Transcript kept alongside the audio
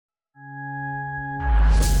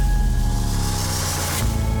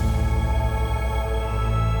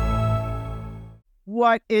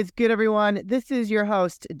What is good, everyone? This is your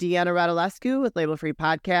host, Deanna Radulescu with Label Free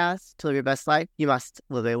Podcast. To live your best life, you must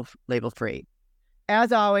live label free.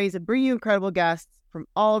 As always, I bring you incredible guests from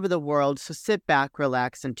all over the world, so sit back,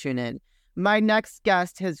 relax, and tune in. My next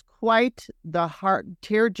guest has quite the heart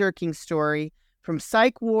tear-jerking story from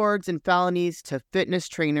psych wards and felonies to fitness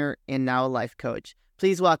trainer and now a life coach.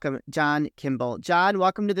 Please welcome John Kimble. John,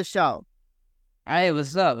 welcome to the show. Hey,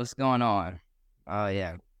 what's up? What's going on? Oh,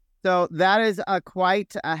 yeah. So that is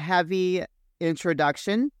quite a heavy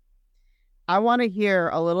introduction. I want to hear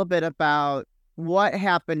a little bit about what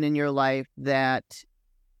happened in your life that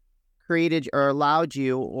created or allowed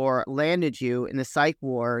you or landed you in the psych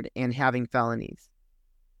ward and having felonies.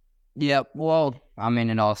 Yeah, well, I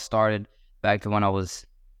mean, it all started back to when I was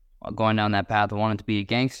going down that path. I wanted to be a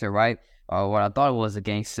gangster, right? Or what I thought I was a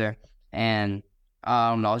gangster. And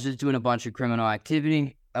I don't know, I was just doing a bunch of criminal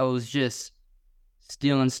activity. I was just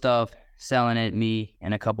stealing stuff, selling it, me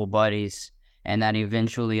and a couple buddies, and that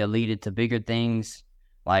eventually leaded to bigger things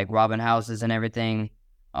like robbing houses and everything.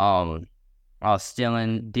 I was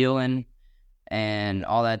stealing, dealing, and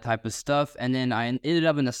all that type of stuff. And then I ended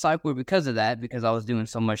up in the psych ward because of that, because I was doing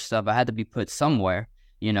so much stuff. I had to be put somewhere,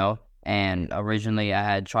 you know. And originally I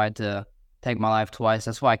had tried to take my life twice.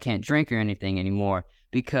 That's why I can't drink or anything anymore,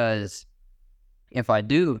 because if I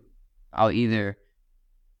do, I'll either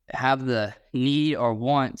have the need or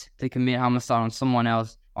want to commit homicide on someone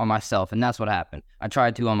else or myself, and that's what happened. I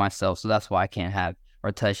tried to on myself, so that's why I can't have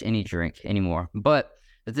or touch any drink anymore. But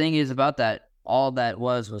the thing is about that, all that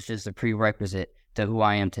was just a prerequisite to who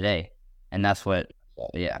I am today, and that's what,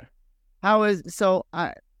 yeah.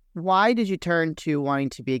 Why did you turn to wanting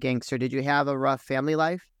to be a gangster? Did you have a rough family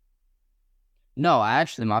life? No,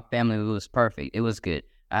 my family was perfect. It was good.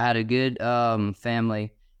 I had a good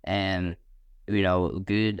family, and you know,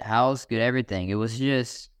 good house, good everything. It was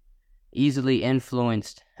just easily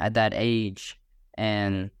influenced at that age.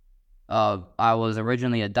 And I was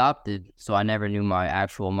originally adopted, so I never knew my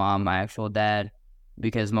actual mom, my actual dad,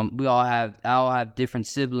 because I all have different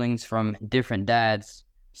siblings from different dads.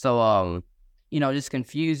 So, you know, just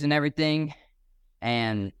confused and everything.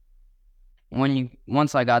 And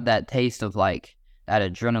once I got that taste of like that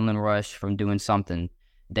adrenaline rush from doing something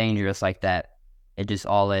dangerous like that, it just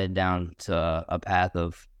all led down to a path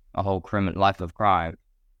of a whole life of crime.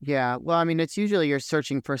 Yeah, well, I mean, it's usually you're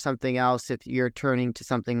searching for something else if you're turning to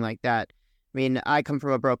something like that. I mean, I come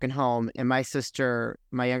from a broken home, and my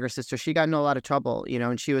younger sister, she got in a lot of trouble, you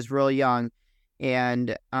know, and she was real young.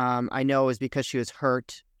 And I know it was because she was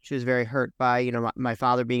hurt. She was very hurt by, you know, my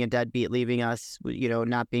father being a deadbeat, leaving us, you know,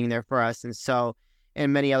 not being there for us.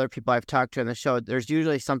 And many other people I've talked to on the show, there's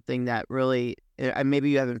usually something that really, maybe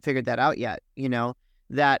you haven't figured that out yet, you know,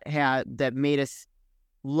 that made us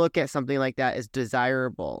look at something like that as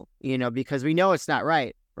desirable, you know, because we know it's not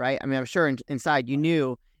right? I mean, I'm sure inside you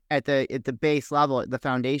knew at the base level, the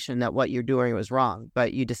foundation, that what you're doing was wrong,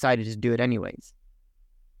 but you decided to do it anyways.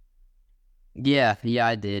 Yeah,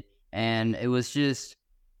 I did. And it was just,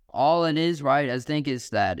 all it is, right, I think is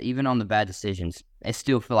that even on the bad decisions, I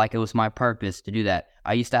still feel like it was my purpose to do that.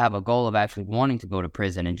 I used to have a goal of actually wanting to go to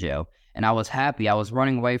prison and jail, and I was happy. I was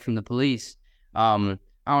running away from the police. I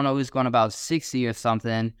don't know, it was going about 60 or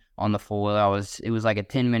something on the four-wheeler. It was like a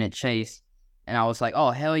 10-minute chase, and I was like,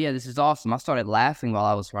 oh, hell yeah, this is awesome. I started laughing while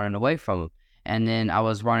I was running away from them, and then I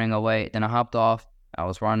was running away. Then I hopped off. I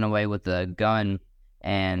was running away with a gun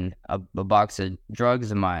and a box of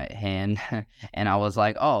drugs in my hand, and I was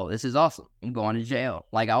like, oh, this is awesome. I'm going to jail.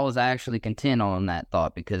 Like, I was actually content on that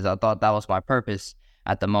thought, because I thought that was my purpose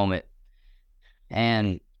at the moment.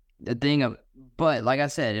 And but like I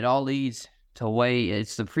said, it all leads to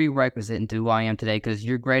it's the prerequisite into who I am today, because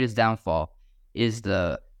your greatest downfall is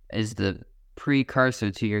the precursor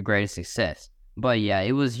to your greatest success. But yeah,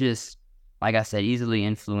 it was just, like I said, easily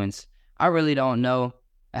influenced. I really don't know.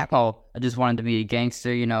 I just wanted to be a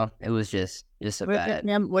gangster, you know. It was just a bad.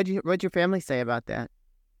 What'd your family say about that?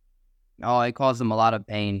 Oh, it caused them a lot of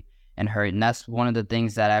pain and hurt, and that's one of the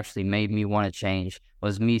things that actually made me want to change,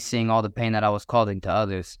 was me seeing all the pain that I was causing to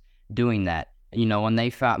others doing that. You know, when they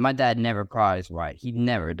found, my dad never cries, right? He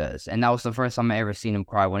never does, and that was the first time I ever seen him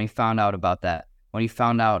cry, when he found out about that. When he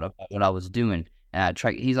found out about what I was doing, and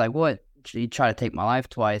he's like, "What?" He tried to take my life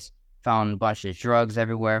twice. Found a bunch of drugs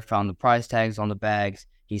everywhere. Found the price tags on the bags.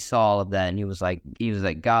 He saw all of that, and he was like,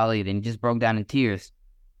 golly, then he just broke down in tears.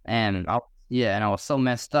 And I was so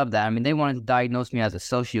messed up that, I mean, they wanted to diagnose me as a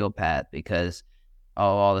sociopath because of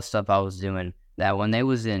all the stuff I was doing, that when they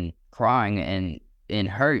was in crying and in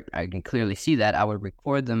hurt, I can clearly see that, I would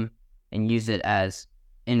record them and use it as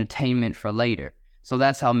entertainment for later. So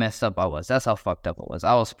that's how messed up I was. That's how fucked up I was.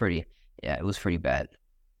 I was pretty Yeah, it was pretty bad.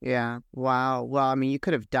 Yeah. Wow. Well, I mean, you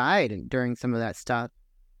could have died during some of that stuff.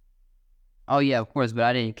 Oh yeah, of course, but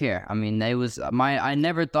I didn't care. I mean, I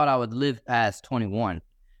never thought I would live past 21.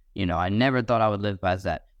 I never thought I would live past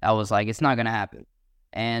that. I was like, it's not gonna happen.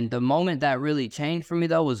 And the moment that really changed for me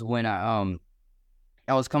though was when I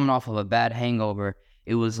was coming off of a bad hangover.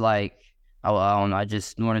 It was like I don't know, I just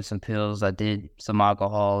snorted some pills, I did some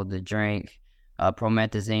alcohol, the drink,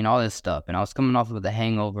 promethazine, all this stuff, and I was coming off of the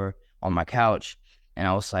hangover on my couch, and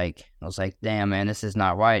I was like, damn man, this is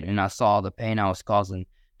not right. And I saw the pain I was causing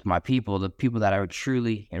to my people, the people that I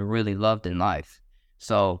truly and really loved in life.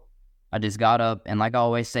 So I just got up, and like I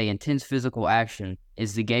always say, intense physical action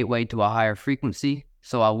is the gateway to a higher frequency.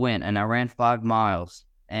 So I went and I ran 5 miles.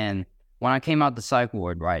 And when I came out the psych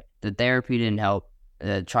ward, right, the therapy didn't help.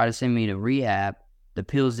 Tried to send me to rehab. The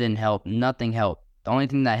pills didn't help. Nothing helped. The only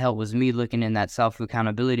thing that helped was me looking in that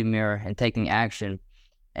self-accountability mirror and taking action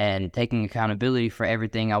and taking accountability for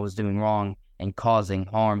everything I was doing wrong and causing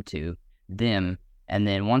harm to them. And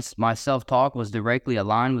then once my self-talk was directly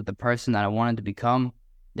aligned with the person that I wanted to become,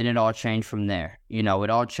 then it all changed from there. It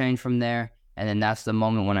all changed from there. And then that's the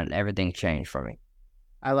moment when everything changed for me.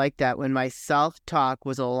 I like that. When my self-talk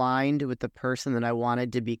was aligned with the person that I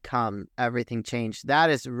wanted to become, everything changed.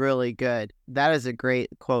 That is really good. That is a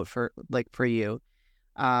great quote for you.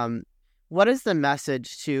 What is the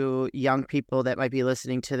message to young people that might be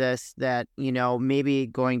listening to this that, maybe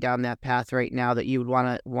going down that path right now that you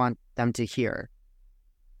would want them to hear?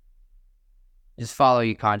 Just follow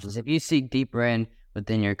your conscience. If you seek deeper in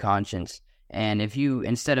within your conscience, and if you,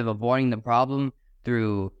 instead of avoiding the problem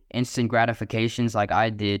through instant gratifications like I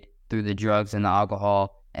did through the drugs and the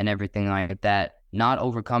alcohol and everything like that, not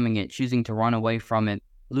overcoming it, choosing to run away from it,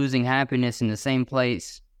 losing happiness in the same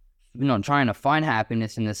place, trying to find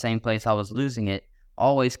happiness in the same place I was losing it,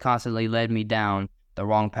 always constantly led me down the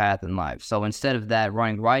wrong path in life. So instead of that,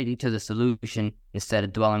 running right into the solution instead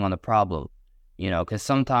of dwelling on the problem, because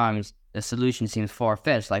sometimes the solution seems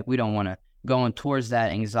far-fetched, like we don't want to go towards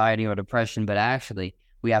that anxiety or depression, but actually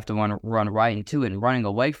we have to run right into it, and running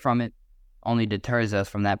away from it only deters us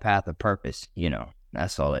from that path of purpose.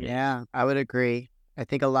 That's all it is. Yeah, I would agree. I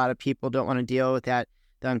think a lot of people don't want to deal with the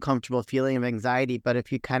uncomfortable feeling of anxiety, but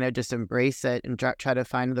if you kind of just embrace it and try to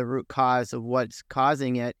find the root cause of what's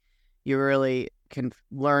causing it, you really can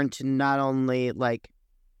learn to not only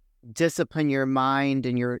discipline your mind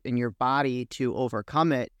and your body to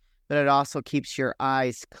overcome it, but it also keeps your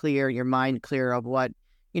eyes clear, your mind clear of what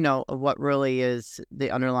really is the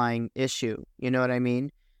underlying issue. You know what I mean?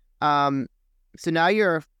 So now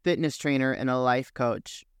you're a fitness trainer and a life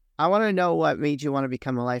coach. I want to know what made you want to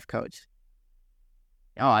become a life coach.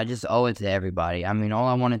 Oh, I just owe it to everybody. I mean, all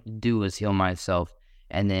I wanted to do was heal myself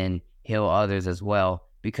and then heal others as well,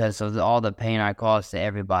 because of all the pain I caused to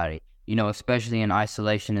everybody, especially in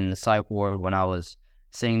isolation in the psych ward when I was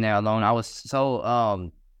sitting there alone. I was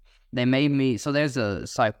so, they made me, so there's a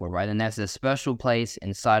psych ward, right? And that's a special place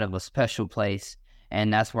inside of a special place.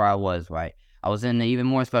 And that's where I was, right? I was in an even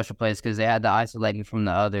more special place because they had to isolate me from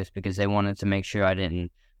the others because they wanted to make sure I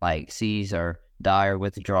didn't seize or die or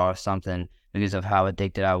withdraw or something because of how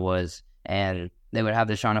addicted I was. And they would have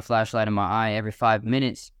to shine a flashlight in my eye every 5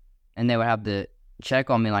 minutes, and they would have to check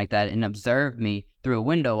on me like that and observe me through a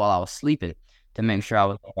window while I was sleeping to make sure I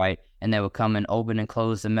was all right. And they would come and open and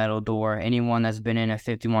close the metal door. Anyone that's been in at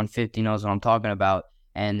 5150 knows what I'm talking about.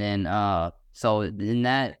 And then, so in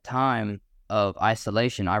that time of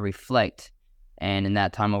isolation, I reflect. And in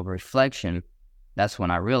that time of reflection, that's when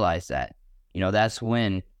I realized that, that's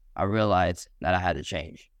when I realized that I had to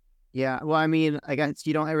change. Yeah. Well, I mean, I guess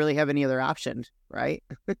you don't really have any other options, right?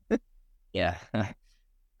 Yeah.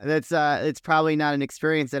 It's probably not an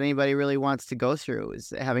experience that anybody really wants to go through,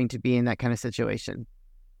 is having to be in that kind of situation.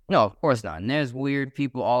 No, of course not. And there's weird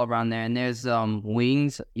people all around there. And there's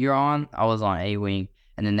wings you're on. I was on A wing,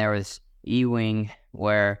 and then there was E wing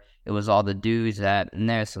where it was all the dudes and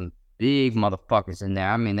there's some big motherfuckers in there.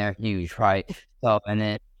 I mean, they're huge, right?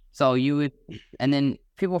 And then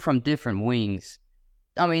people from different wings,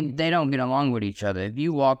 I mean, they don't get along with each other. If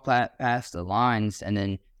you walk past the lines and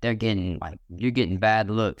then they're getting you're getting bad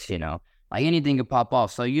looks, anything could pop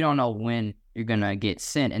off. So you don't know when you're going to get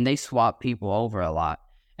sent, and they swap people over a lot.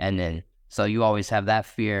 And then, so you always have that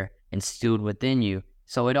fear instilled within you.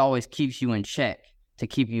 So it always keeps you in check to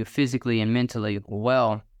keep you physically and mentally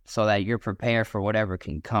well, so that you're prepared for whatever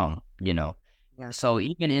can come, Yeah. So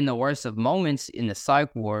even in the worst of moments in the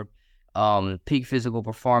psych ward, peak physical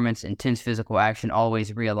performance, intense physical action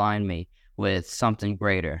always realigned me with something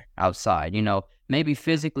greater outside. Maybe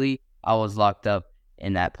physically I was locked up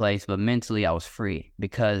in that place, but mentally I was free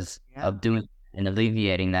because of doing and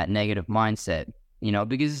alleviating that negative mindset.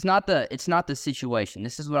 Because it's not the situation.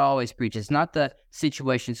 This is what I always preach. It's not the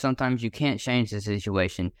situation. Sometimes you can't change the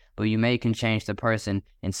situation, but you can change the person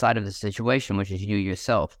inside of the situation, which is you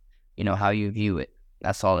yourself. How you view it.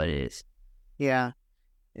 That's all it is. Yeah.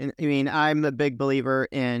 And I mean, I'm a big believer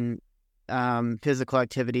in physical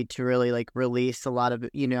activity to really like release a lot of,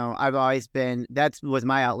 I've always been, that was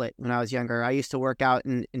my outlet when I was younger. I used to work out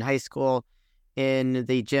in high school in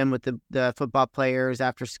the gym with the football players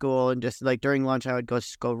after school, and just like during lunch, I would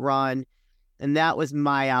go run. And that was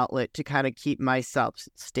my outlet to kind of keep myself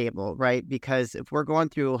stable, right? Because if we're going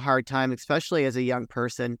through a hard time, especially as a young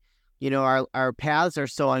person, our paths are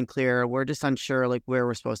so unclear. We're just unsure like where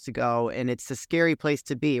we're supposed to go. And it's a scary place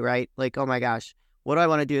to be, right? Like, oh my gosh, what do I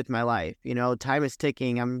want to do with my life? Time is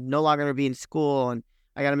ticking. I'm no longer going to be in school, and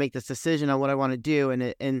I got to make this decision on what I want to do.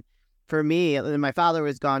 And for me, and my father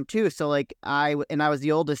was gone too. So like I was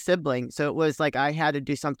the oldest sibling. So it was like I had to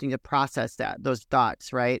do something to process those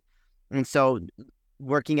thoughts, right? And so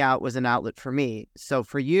working out was an outlet for me. So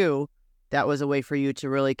for you, that was a way for you to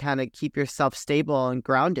really kind of keep yourself stable and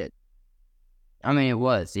grounded. I mean, it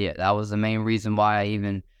was, yeah. That was the main reason why I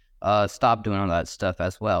even stopped doing all that stuff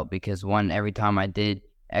as well. Because every time I did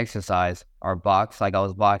exercise or box, like I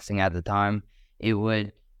was boxing at the time, it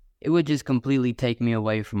would just completely take me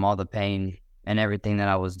away from all the pain and everything that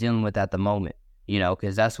I was dealing with at the moment.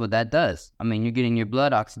 Because that's what that does. I mean, you're getting your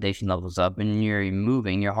blood oxidation levels up, and you're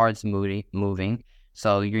moving, your heart's moving.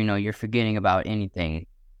 So, you're forgetting about anything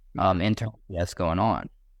internally that's going on.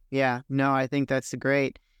 Yeah, no, I think that's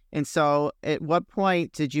great. And so at what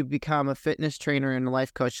point did you become a fitness trainer and a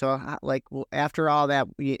life coach? So like after all that,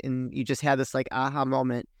 and you just had this like aha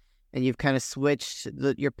moment, and you've kind of switched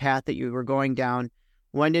your path that you were going down.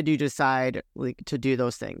 When did you decide like to do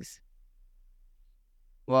those things?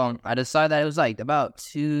 Well, I decided that it was like about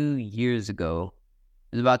 2 years ago.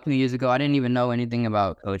 It was about 2 years ago. I didn't even know anything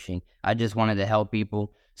about coaching. I just wanted to help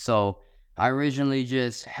people. So I originally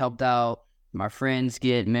just helped out my friends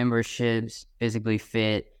get memberships, physically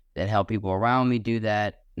fit, that help people around me do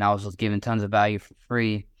that. And I was just giving tons of value for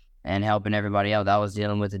free and helping everybody out that was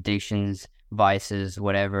dealing with addictions, vices,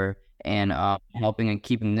 whatever, and helping and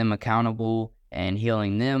keeping them accountable and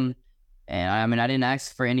healing them. And I mean, I didn't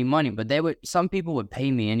ask for any money, but some people would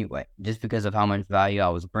pay me anyway, just because of how much value I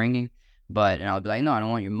was bringing. And I would be like, no, I don't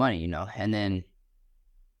want your money, And then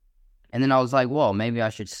I was like, well, maybe I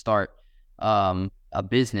should start a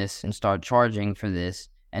business and start charging for this.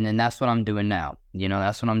 And then that's what I'm doing now.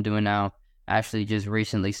 That's what I'm doing now. I actually just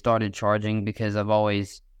recently started charging because I've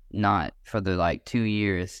always not for the like 2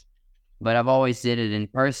 years, but I've always did it in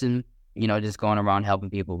person, just going around helping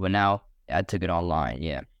people. But now I took it online.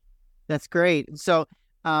 Yeah. That's great. So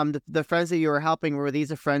the friends that you were helping, were these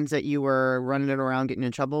the friends that you were running around getting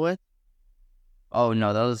in trouble with? Oh,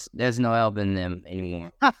 no, there's no helping them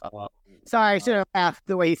anymore. Sorry, I should have asked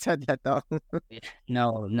the way you said that though.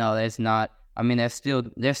 No, there's not. I mean, they're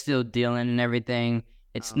still dealing and everything.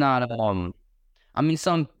 It's not, I mean,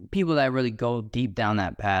 some people that really go deep down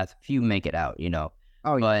that path, few make it out,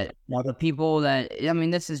 Oh, yeah. But now the people that, I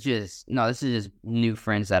mean, this is just new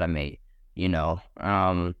friends that I made,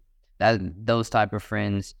 those type of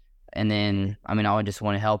friends. And then, I mean, I would just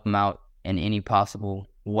want to help them out in any possible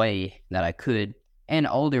way that I could. And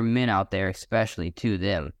older men out there, especially to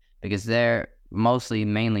them, because they're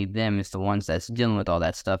mainly them is the ones that's dealing with all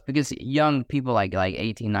that stuff. Because young people like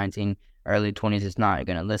 18, 19, early 20s is not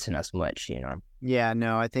going to listen as much, Yeah,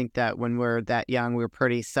 no, I think that when we're that young, we're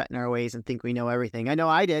pretty set in our ways and think we know everything. I know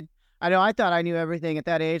I did. I thought I knew everything at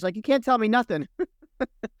that age. Like, you can't tell me nothing.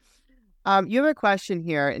 You have a question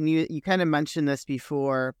here, and you kind of mentioned this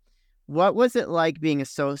before. What was it like being a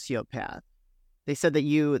sociopath? They said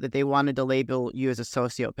that they wanted to label you as a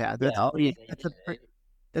sociopath.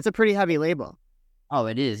 That's a pretty heavy label. Oh,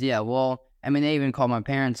 it is. Yeah. Well, I mean, they even called my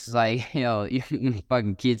parents like, you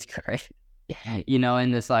fucking kids crazy.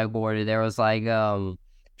 In this like board, there was like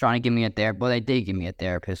trying to give me a therapist. Well, they did give me a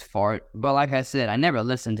therapist for it. But like I said, I never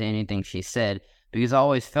listened to anything she said because I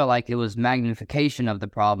always felt like it was magnification of the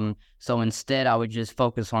problem. So instead, I would just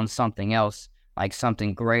focus on something else, like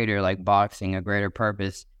something greater, like boxing, a greater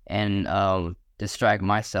purpose, and distract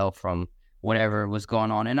myself from whatever was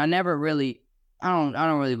going on. And I don't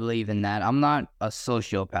really believe in that. I'm not a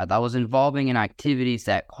sociopath. I was involving in activities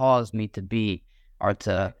that caused me to be or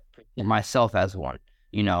to myself as one,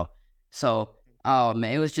 So, oh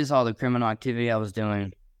man, it was just all the criminal activity I was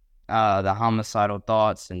doing, the homicidal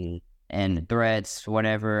thoughts and threats,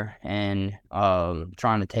 whatever, and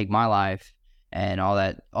trying to take my life and all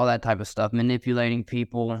that type of stuff, manipulating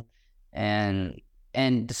people, and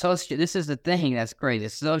And this is the thing that's great. The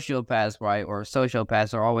sociopaths, right, or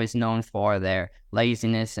sociopaths are always known for their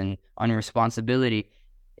laziness and unresponsibility.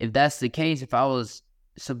 If that's the case, if I was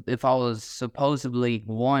supposedly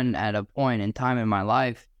one at a point in time in my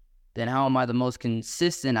life, then how am I the most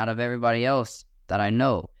consistent out of everybody else that I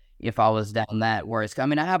know? If I was down that worse, I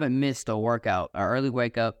mean, I haven't missed a workout, an early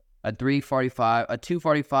wake up, a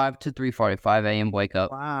 2:45 to 3:45 a.m. wake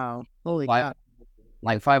up. Wow. Holy Five, cow.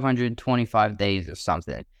 like 525 days or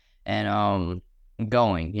something, and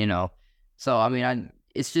going, So I mean,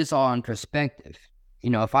 it's just all in perspective.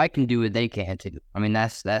 If I can do it, they can too. I mean,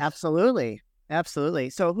 that's Absolutely.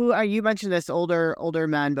 Absolutely. So who are you mentioned this older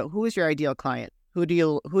men, but who is your ideal client? Who do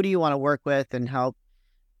you want to work with and help?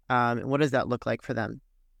 What does that look like for them?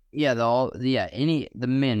 Yeah, the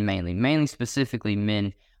men mainly specifically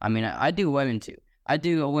men. I mean, I do women too. I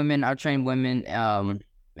train women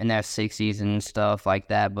in their 60s and stuff like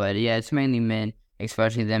that. But yeah, it's mainly men,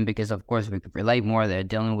 especially them, because of course we could relate more. They're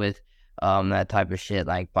dealing with that type of shit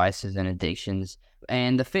like vices and addictions.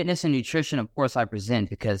 And the fitness and nutrition, of course, I present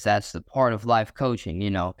because that's the part of life coaching,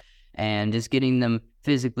 and just getting them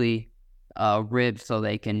physically ripped so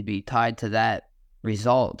they can be tied to that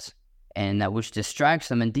result, and that which distracts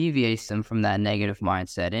them and deviates them from that negative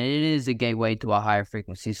mindset. And it is a gateway to a higher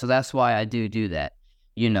frequency. So that's why I do that,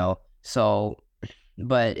 So,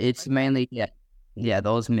 but it's mainly,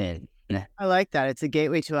 those men. I like that. It's a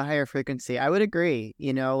gateway to a higher frequency. I would agree.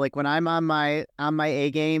 Like when I'm on my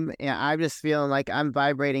A game, I'm just feeling like I'm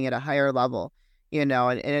vibrating at a higher level, and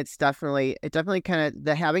it's definitely kind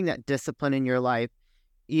of having that discipline in your life.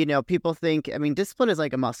 People think, I mean, discipline is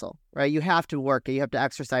like a muscle, right? You have to work it, you have to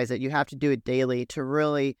exercise it, you have to do it daily to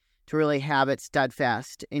really have it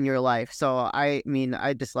steadfast in your life. So I mean,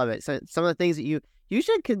 I just love it. So some of the things that you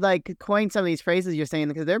should like coin some of these phrases you're saying,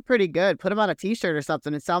 because they're pretty good. Put them on a t-shirt or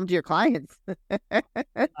something and sell them to your clients.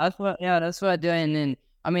 That's what I do. And then,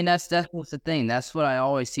 I mean, that's what's the thing. That's what I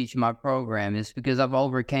always teach in my program, is because I've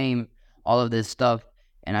overcame all of this stuff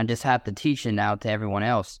and I just have to teach it now to everyone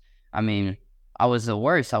else. I mean, I was the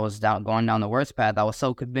worst. I was going down the worst path. I was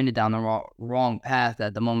so convicted down the wrong path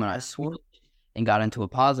that the moment I switched and got into a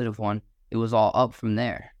positive one, it was all up from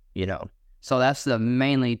there, So that's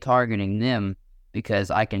mainly targeting them,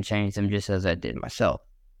 because I can change them just as I did myself.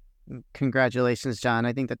 Congratulations, John.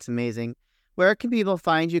 I think that's amazing. Where can people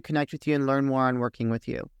find you, connect with you, and learn more on working with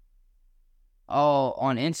you? Oh,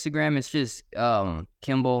 on Instagram, it's just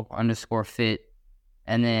Kimble_fit.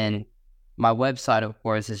 And then my website, of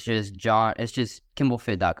course, is just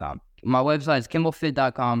kimblefit.com. My website is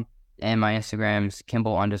kimblefit.com, and my Instagram is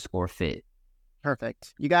Kimble_fit.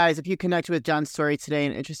 Perfect. You guys, if you connect with John's story today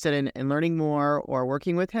and interested in learning more or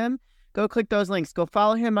working with him, go click those links. Go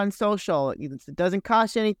follow him on social. It doesn't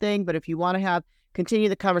cost you anything, but if you want to continue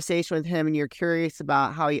the conversation with him and you're curious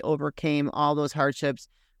about how he overcame all those hardships,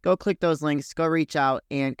 go click those links, go reach out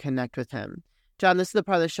and connect with him. John, this is the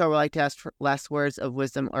part of the show where I like to ask for last words of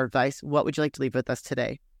wisdom or advice. What would you like to leave with us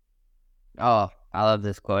today? Oh, I love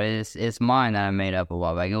this quote. It's mine that I made up a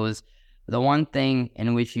while back. It was, the one thing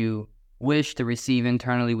in which you wish to receive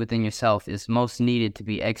internally within yourself is most needed to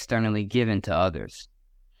be externally given to others.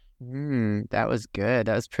 That was good.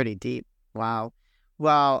 That was pretty deep. Wow.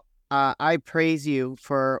 Well, I praise you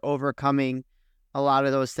for overcoming a lot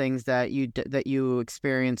of those things that you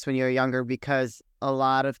experienced when you were younger, because a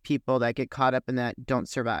lot of people that get caught up in that don't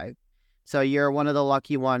survive. So you're one of the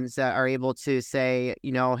lucky ones that are able to say,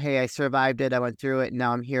 hey, I survived it. I went through it. And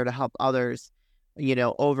now I'm here to help others,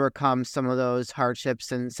 overcome some of those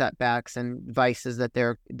hardships and setbacks and vices that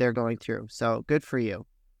they're going through. So good for you.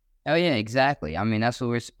 Oh, yeah, exactly. I mean, that's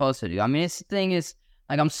what we're supposed to do. I mean, the thing is,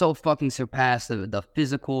 like, I'm so fucking surpassed the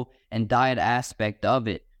physical and diet aspect of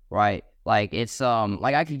it, right? Like, it's,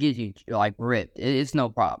 like, I could get you, like, ripped. It's no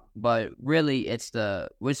problem. But really,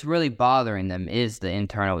 what's really bothering them is the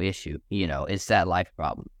internal issue, it's that life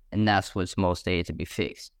problem. And that's what's most needed to be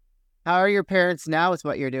fixed. How are your parents now with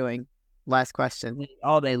what you're doing? Last question.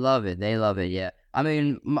 Oh, they love it. They love it, yeah. I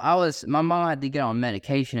mean, my mom had to get on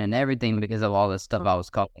medication and everything because of all the stuff I was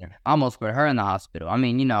causing her. I almost put her in the hospital. I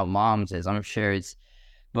mean, mom's is, I'm sure it's,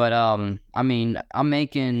 but, I mean, I'm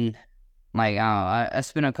making, like, I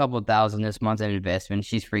spent a couple $1,000 this month in investment.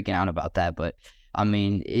 She's freaking out about that, but, I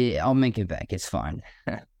mean, I'll make it back. It's fine.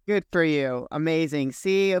 Good for you. Amazing.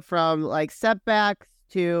 See, from, like, setbacks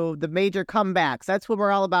to the major comebacks. That's what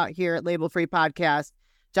we're all about here at Label Free Podcast.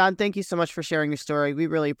 John, thank you so much for sharing your story. We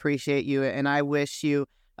really appreciate you, and I wish you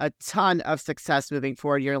a ton of success moving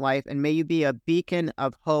forward in your life, and may you be a beacon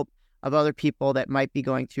of hope of other people that might be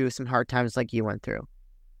going through some hard times like you went through.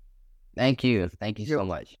 Thank you. Thank you so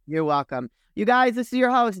much. You're welcome. You guys, this is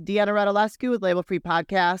your host, Deanna Radulescu with Label Free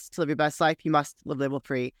Podcast. To live your best life, you must live label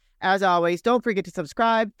free. As always, don't forget to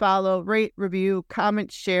subscribe, follow, rate, review,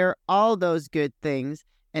 comment, share, all those good things.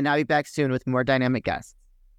 And I'll be back soon with more dynamic guests.